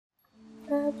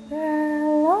The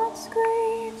bellad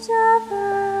screams a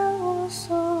bell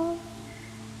song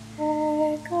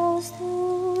echoes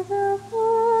through the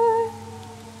wood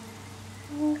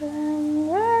and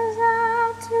clambers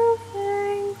out to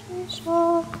vanquish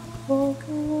all for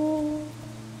good.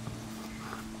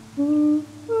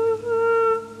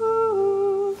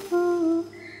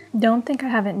 Don't think I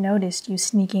haven't noticed you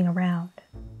sneaking around.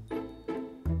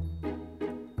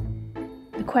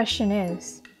 The question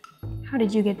is, how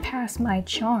did you get past my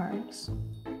charms?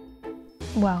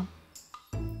 Well,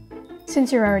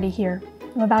 since you're already here,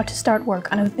 I'm about to start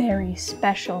work on a very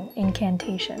special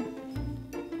incantation.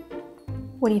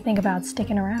 What do you think about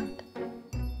sticking around?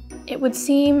 It would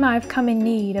seem I've come in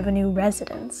need of a new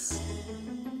residence.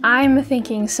 I'm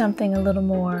thinking something a little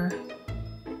more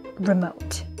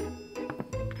remote.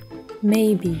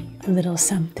 Maybe a little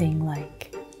something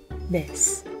like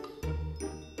this.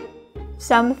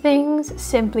 Some things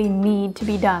simply need to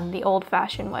be done the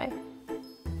old-fashioned way.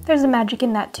 There's a magic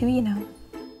in that too, you know.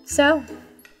 So,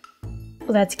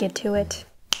 let's get to it.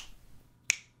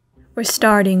 We're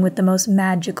starting with the most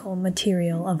magical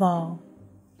material of all,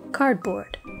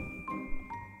 cardboard.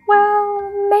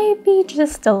 Well, maybe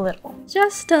just a little.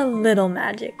 Just a little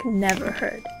magic never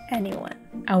hurt anyone.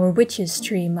 Our witch's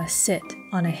tree must sit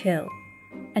on a hill,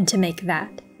 and to make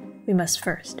that, we must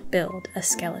first build a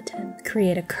skeleton.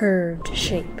 Create a curved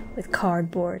shape with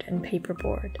cardboard and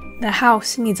paperboard. The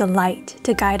house needs a light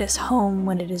to guide us home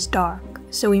when it is dark,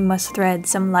 so we must thread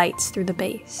some lights through the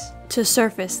base. To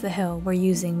surface the hill, we're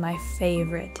using my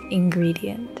favorite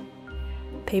ingredient,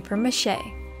 paper mache.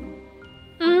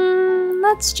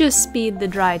 Let's just speed the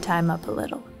dry time up a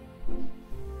little.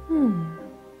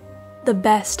 The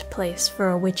best place for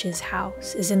a witch's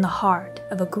house is in the heart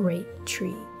of a great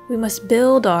tree. We must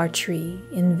build our tree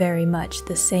in very much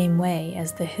the same way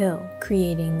as the hill,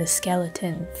 creating the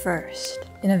skeleton first,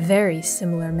 in a very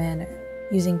similar manner,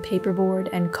 using paperboard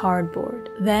and cardboard.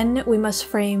 Then we must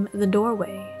frame the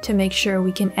doorway to make sure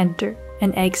we can enter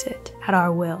and exit at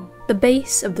our will. The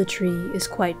base of the tree is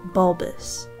quite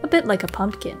bulbous, a bit like a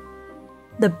pumpkin.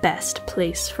 The best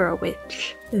place for a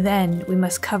witch. Then we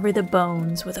must cover the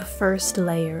bones with a first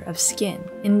layer of skin,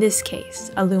 in this case,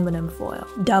 aluminum foil.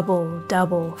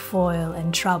 Double foil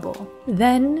and trouble.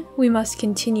 Then we must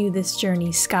continue this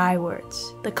journey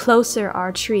skywards. The closer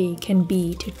our tree can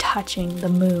be to touching the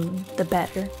moon, the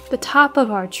better. The top of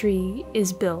our tree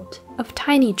is built of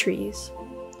tiny trees,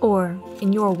 or,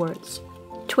 in your words,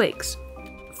 twigs.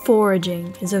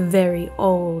 Foraging is a very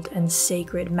old and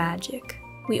sacred magic.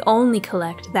 We only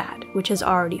collect that which has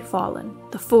already fallen.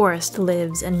 The forest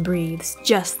lives and breathes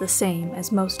just the same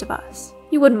as most of us.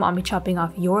 You wouldn't want me chopping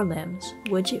off your limbs,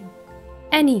 would you?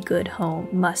 Any good home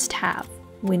must have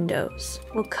windows.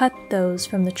 We'll cut those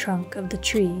from the trunk of the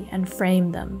tree and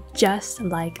frame them, just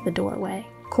like the doorway.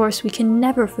 Of course, we can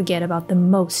never forget about the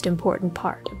most important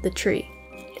part of the tree,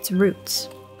 its roots.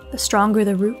 The stronger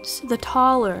the roots, the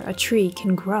taller a tree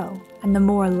can grow, and the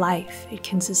more life it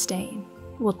can sustain.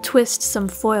 We'll twist some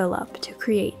foil up to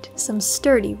create some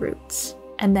sturdy roots.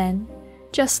 And then,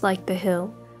 just like the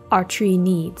hill, our tree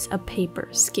needs a paper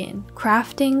skin.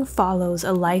 Crafting follows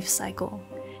a life cycle,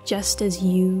 just as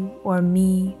you or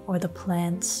me or the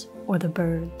plants or the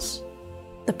birds.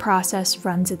 The process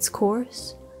runs its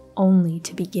course, only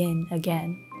to begin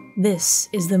again. This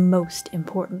is the most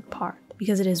important part,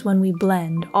 because it is when we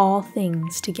blend all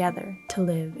things together to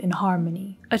live in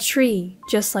harmony. A tree,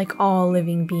 just like all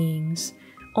living beings,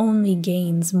 only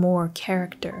gains more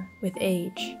character with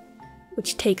age,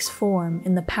 which takes form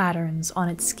in the patterns on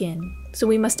its skin. So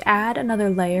we must add another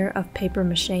layer of paper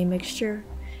mache mixture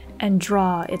and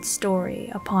draw its story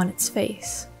upon its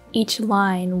face, each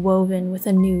line woven with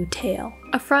a new tale.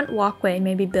 A front walkway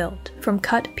may be built from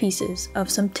cut pieces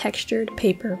of some textured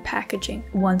paper packaging.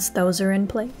 Once those are in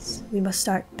place, we must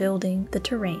start building the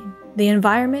terrain. The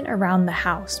environment around the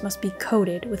house must be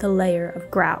coated with a layer of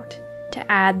grout, to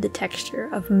add the texture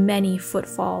of many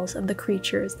footfalls of the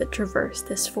creatures that traverse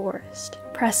this forest,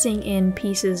 pressing in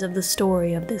pieces of the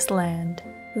story of this land.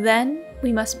 Then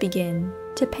we must begin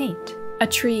to paint. A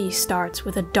tree starts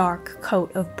with a dark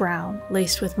coat of brown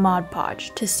laced with Mod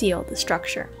Podge to seal the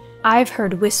structure. I've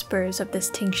heard whispers of this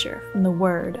tincture from the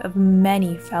word of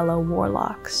many fellow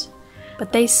warlocks,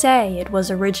 but they say it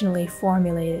was originally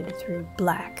formulated through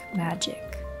black magic.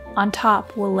 On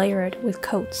top, we'll layer it with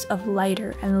coats of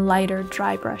lighter and lighter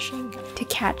dry brushing to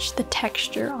catch the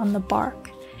texture on the bark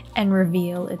and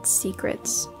reveal its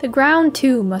secrets. The ground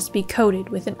too must be coated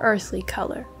with an earthly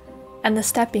color, and the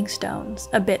stepping stones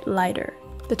a bit lighter.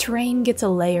 The terrain gets a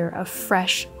layer of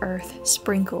fresh earth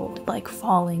sprinkled like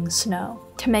falling snow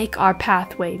to make our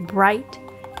pathway bright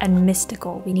and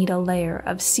mystical, we need a layer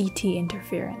of CT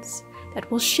interference that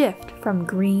will shift from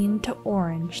green to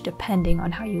orange depending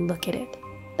on how you look at it.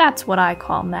 That's what I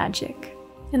call magic.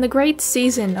 In the great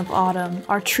season of autumn,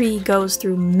 our tree goes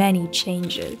through many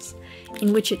changes,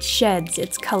 in which it sheds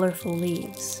its colorful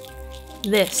leaves.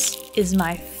 This is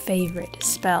my favorite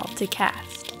spell to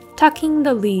cast, tucking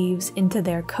the leaves into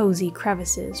their cozy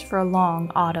crevices for a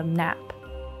long autumn nap.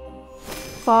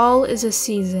 Fall is a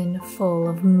season full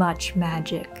of much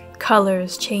magic,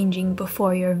 colors changing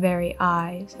before your very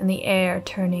eyes and the air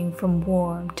turning from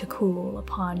warm to cool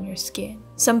upon your skin.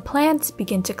 Some plants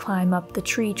begin to climb up the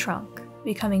tree trunk,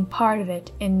 becoming part of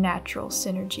it in natural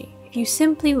synergy. If you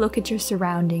simply look at your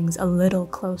surroundings a little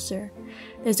closer,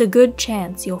 there's a good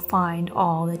chance you'll find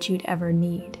all that you'd ever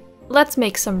need. Let's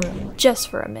make some room, just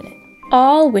for a minute.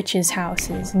 All witches'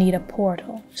 houses need a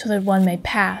portal, so that one may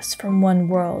pass from one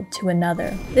world to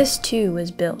another. This too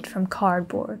is built from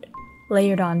cardboard,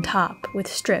 layered on top with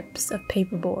strips of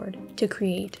paperboard to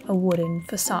create a wooden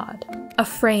facade. A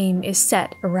frame is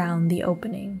set around the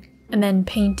opening, and then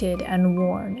painted and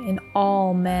worn in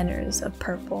all manners of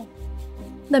purple,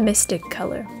 the mystic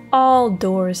color. All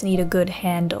doors need a good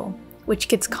handle, which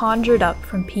gets conjured up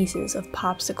from pieces of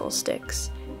popsicle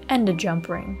sticks, and a jump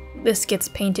ring. This gets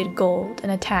painted gold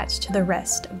and attached to the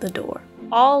rest of the door.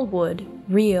 All wood,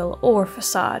 real or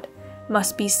facade,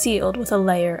 must be sealed with a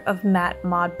layer of matte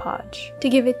Mod Podge to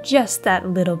give it just that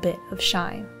little bit of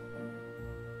shine.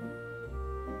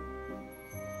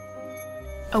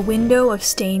 A window of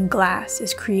stained glass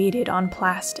is created on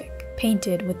plastic,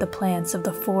 painted with the plants of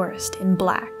the forest in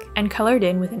black, and colored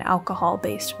in with an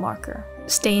alcohol-based marker.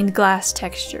 Stained glass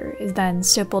texture is then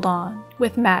stippled on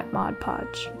with matte Mod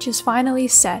Podge, which is finally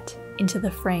set into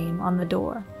the frame on the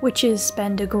door. Witches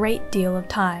spend a great deal of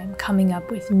time coming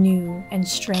up with new and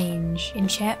strange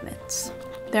enchantments.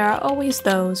 There are always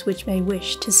those which may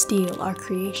wish to steal our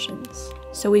creations,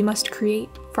 so we must create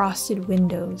frosted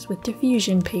windows with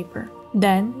diffusion paper.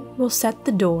 Then we'll set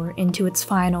the door into its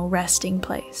final resting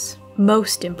place.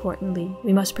 Most importantly,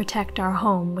 we must protect our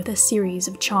home with a series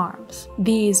of charms.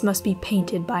 These must be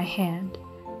painted by hand,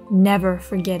 never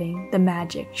forgetting the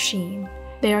magic sheen.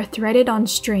 They are threaded on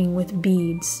string with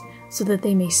beads so that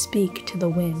they may speak to the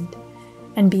wind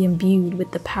and be imbued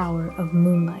with the power of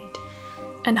moonlight,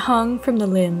 and hung from the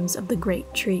limbs of the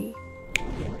great tree.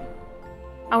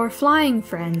 Our flying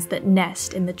friends that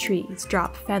nest in the trees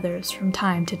drop feathers from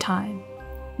time to time.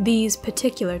 These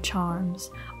particular charms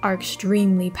are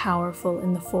extremely powerful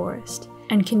in the forest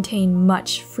and contain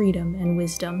much freedom and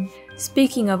wisdom.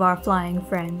 Speaking of our flying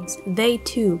friends, they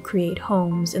too create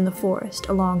homes in the forest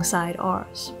alongside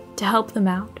ours. To help them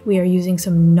out, we are using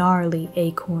some gnarly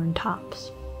acorn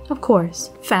tops. Of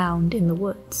course, found in the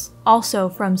woods. Also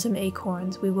from some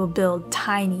acorns, we will build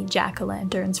tiny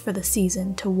jack-o'-lanterns for the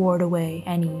season to ward away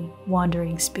any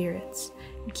wandering spirits.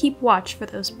 And keep watch for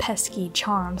those pesky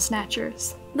charm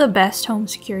snatchers. The best home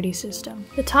security system.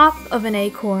 The top of an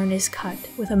acorn is cut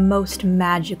with a most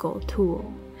magical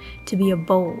tool to be a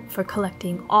bowl for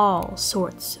collecting all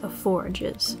sorts of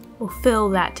forages. We'll fill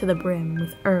that to the brim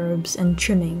with herbs and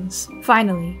trimmings.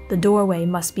 Finally, the doorway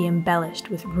must be embellished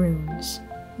with runes,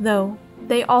 though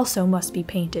they also must be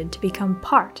painted to become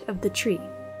part of the tree.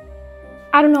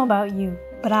 I don't know about you,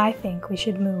 but I think we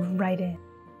should move right in.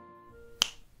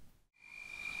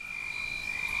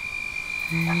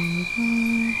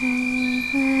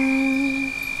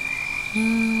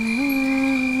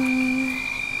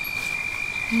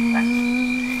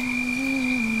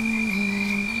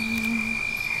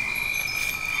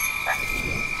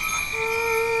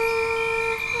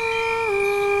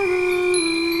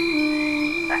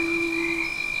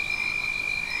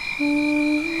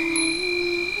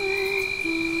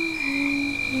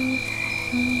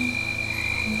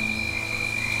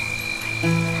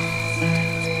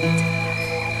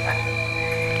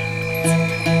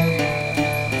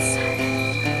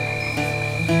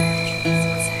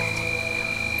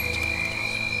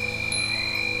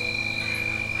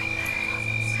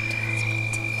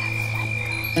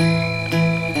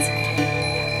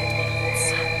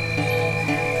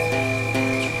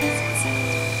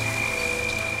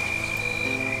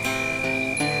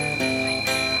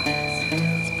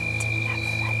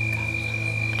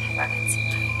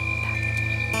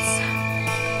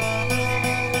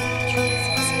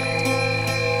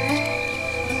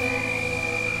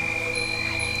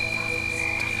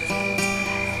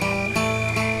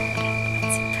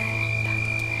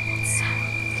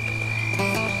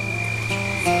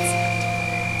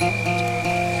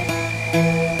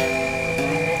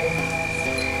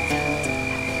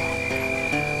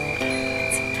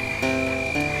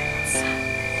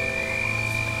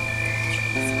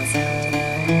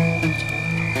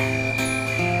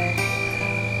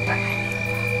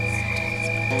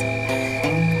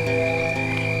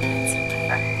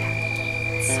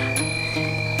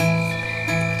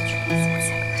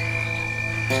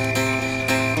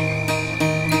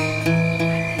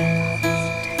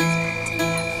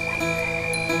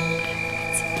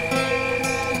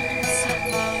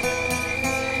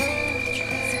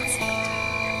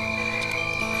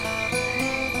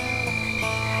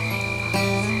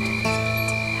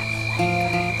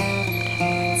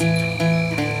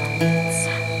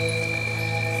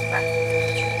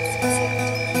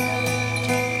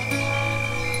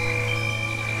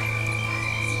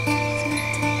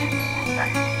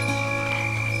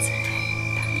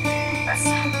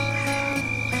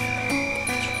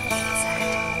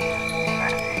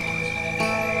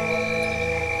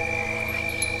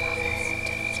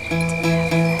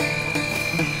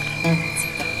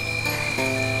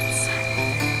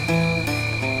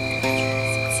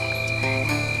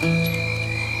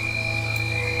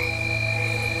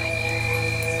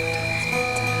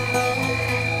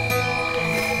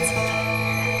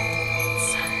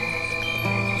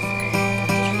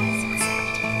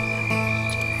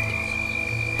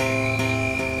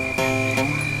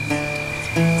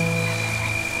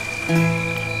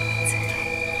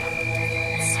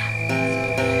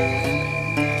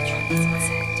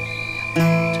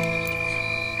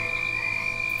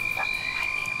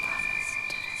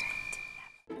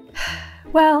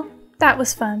 Well, that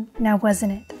was fun, now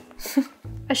wasn't it?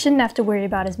 I shouldn't have to worry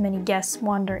about as many guests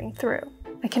wandering through.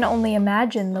 I can only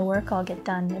imagine the work I'll get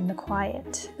done in the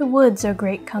quiet. The woods are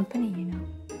great company, you know.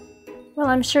 Well,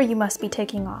 I'm sure you must be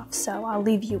taking off, so I'll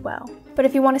leave you well. But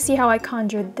if you want to see how I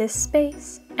conjured this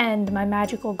space and my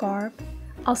magical garb,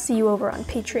 I'll see you over on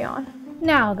Patreon.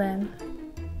 Now then,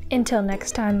 until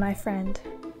next time, my friend.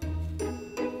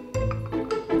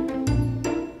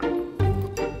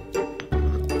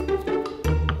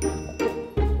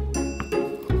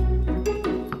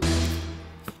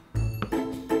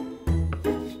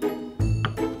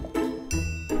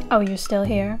 Oh, you're still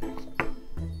here?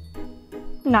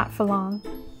 Not for long.